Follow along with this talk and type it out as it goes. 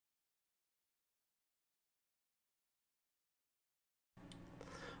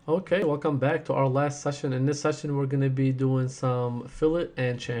Okay, welcome back to our last session. In this session, we're going to be doing some fillet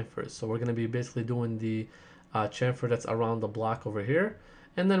and chamfers. So we're going to be basically doing the chamfer that's around the block over here.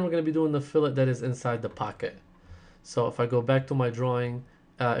 And then we're going to be doing the fillet that is inside the pocket. So if I go back to my drawing,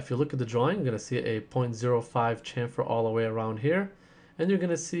 if you look at the drawing, you're going to see a 0.05 chamfer all the way around here. And you're going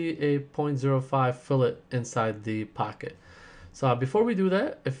to see a 0.05 fillet inside the pocket. So before we do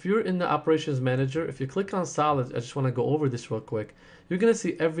that, if you're in the operations manager, if you click on solids, I just want to go over this real quick. You're going to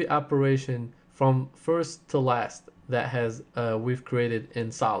see every operation from first to last that has we've created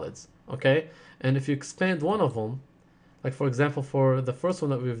in solids. Okay, and if you expand one of them, like for example, for the first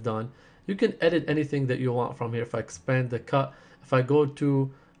one that we've done, you can edit anything that you want from here. If I expand the cut, if I go to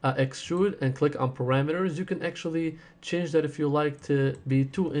extrude and click on parameters, you can actually change that if you like to be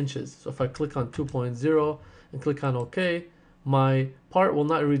 2 inches. So if I click on 2.0 and click on OK, my part will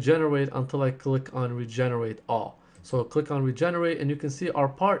not regenerate until I click on regenerate all. So click on regenerate and you can see our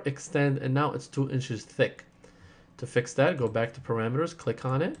part extend and now it's 2 inches thick. To fix that, go back to parameters, click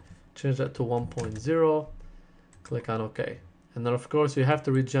on it, change that to 1.0, click on OK. And then of course you have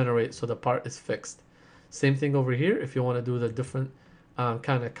to regenerate so the part is fixed. Same thing over here. If you want to do the different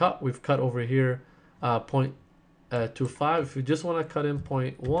kind of cut, we've cut over here 0.25. If you just want to cut in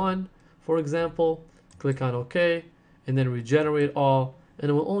 0.1, for example, click on OK. And then regenerate all, and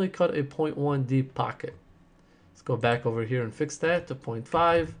it will only cut a 0.1 deep pocket. Let's go back over here and fix that to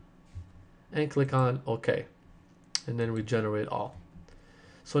 0.5 and click on OK, and then regenerate all.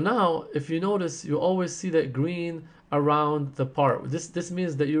 So now if you notice, you always see that green around the part. This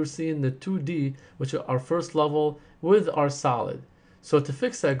means that you're seeing the 2D, which are our first level, with our solid. So to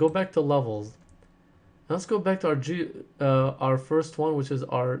fix that, go back to levels. Now let's go back to our first one, which is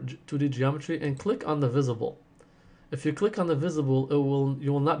our 2D geometry, and click on the visible. If you click on the visible,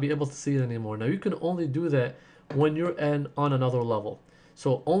 you will not be able to see it anymore. Now you can only do that when you're on another level.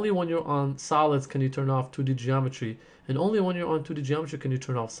 So only when you're on solids can you turn off 2D geometry, and only when you're on 2D geometry can you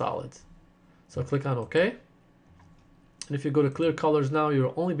turn off solids. So click on OK. And if you go to clear colors now,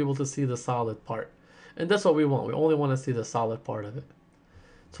 you'll only be able to see the solid part. And that's what we want. We only want to see the solid part of it.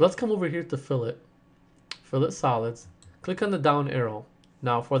 So let's come over here to fillet solids, click on the down arrow.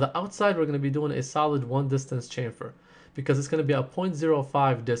 Now for the outside, we're going to be doing a solid 1 distance chamfer because it's going to be a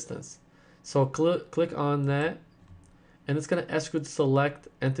 0.05 distance. So click on that and it's going to ask you to select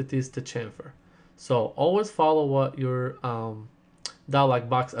entities to chamfer. So always follow what your dialog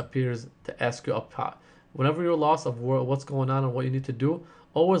box appears to ask you up top. Whenever you're lost of what's going on and what you need to do,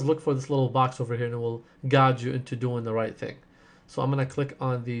 always look for this little box over here and it will guide you into doing the right thing. So I'm going to click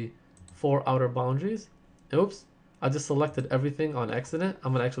on the 4 outer boundaries. Oops. I just selected everything on accident.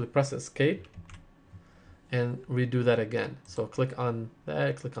 I'm going to actually press escape and redo that again. So click on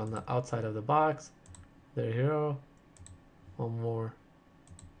that, click on the outside of the box. There you go. One more.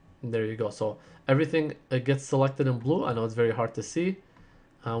 And there you go. So everything gets selected in blue. I know it's very hard to see.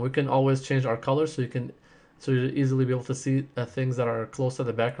 We can always change our color so you'll easily be able to see things that are close to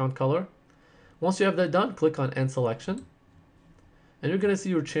the background color. Once you have that done, click on end selection. And you're going to see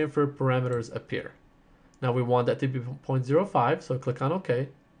your chamfer parameters appear. Now we want that to be 0.05, so click on OK.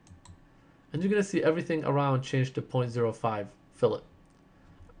 And you're going to see everything around change to 0.05 fillet.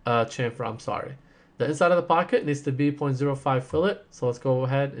 Chamfer, I'm sorry. The inside of the pocket needs to be 0.05 fillet, so let's go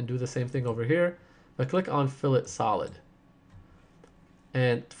ahead and do the same thing over here. I click on fillet solid.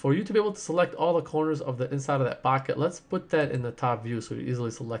 And for you to be able to select all the corners of the inside of that pocket, let's put that in the top view so you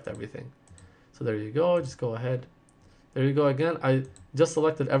easily select everything. So there you go, just go ahead. There you go again. I just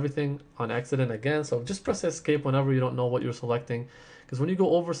selected everything on accident again. So just press escape whenever you don't know what you're selecting. Because when you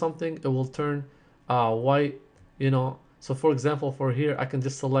go over something, it will turn white, you know. So for example, for here, I can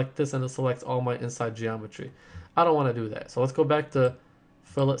just select this and it selects all my inside geometry. I don't want to do that. So let's go back to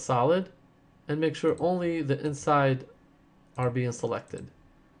fillet solid and make sure only the inside are being selected.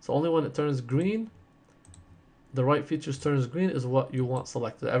 So only when it turns green, the right features turns green is what you want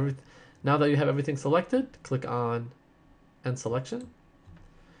selected. Now that you have everything selected, click on and selection,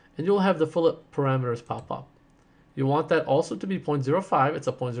 and you'll have the fillet parameters pop up. You want that also to be 0.05. It's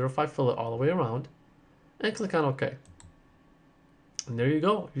a 0.05 fillet all the way around, and click on OK. And there you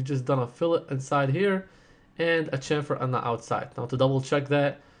go. You just done a fillet inside here and a chamfer on the outside. Now to double check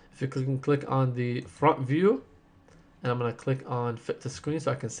that, if you can click on the front view, and I'm going to click on fit to screen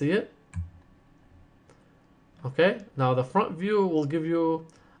so I can see it. Okay, now the front view will give you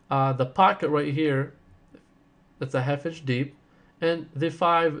the pocket right here. That's a 1/2 inch deep, and the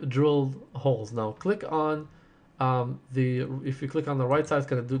 5 drilled holes. Now click on if you click on the right side, it's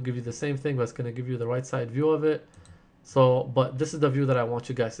going to give you the same thing, but it's going to give you the right side view of it. So, but this is the view that I want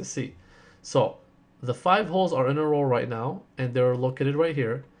you guys to see. So the 5 holes are in a row right now, and they're located right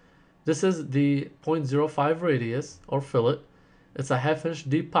here. This is the 0.05 radius or fillet. It's a 1/2 inch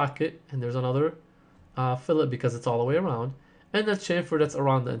deep pocket, and there's another fillet because it's all the way around, and the chamfer that's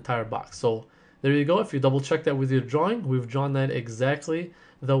around the entire box. So there you go. If you double check that with your drawing, we've drawn that exactly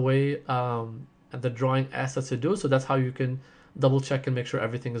the way the drawing asks us to do. So that's how you can double check and make sure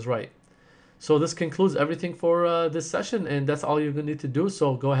everything is right. So this concludes everything for this session, and that's all you're gonna need to do.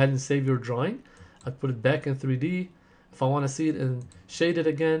 So go ahead and save your drawing. I put it back in 3D. If I want to see it and shade it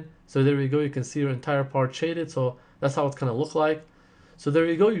again, so there you go. You can see your entire part shaded. So that's how it's gonna look like. So there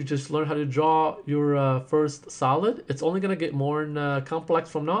you go. You just learn how to draw your first solid. It's only gonna get more complex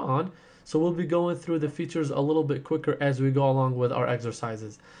from now on. So we'll be going through the features a little bit quicker as we go along with our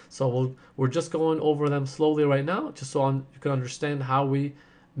exercises. So we're just going over them slowly right now, just so you can understand how we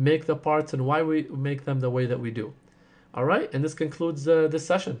make the parts and why we make them the way that we do. All right, and this concludes this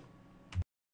session.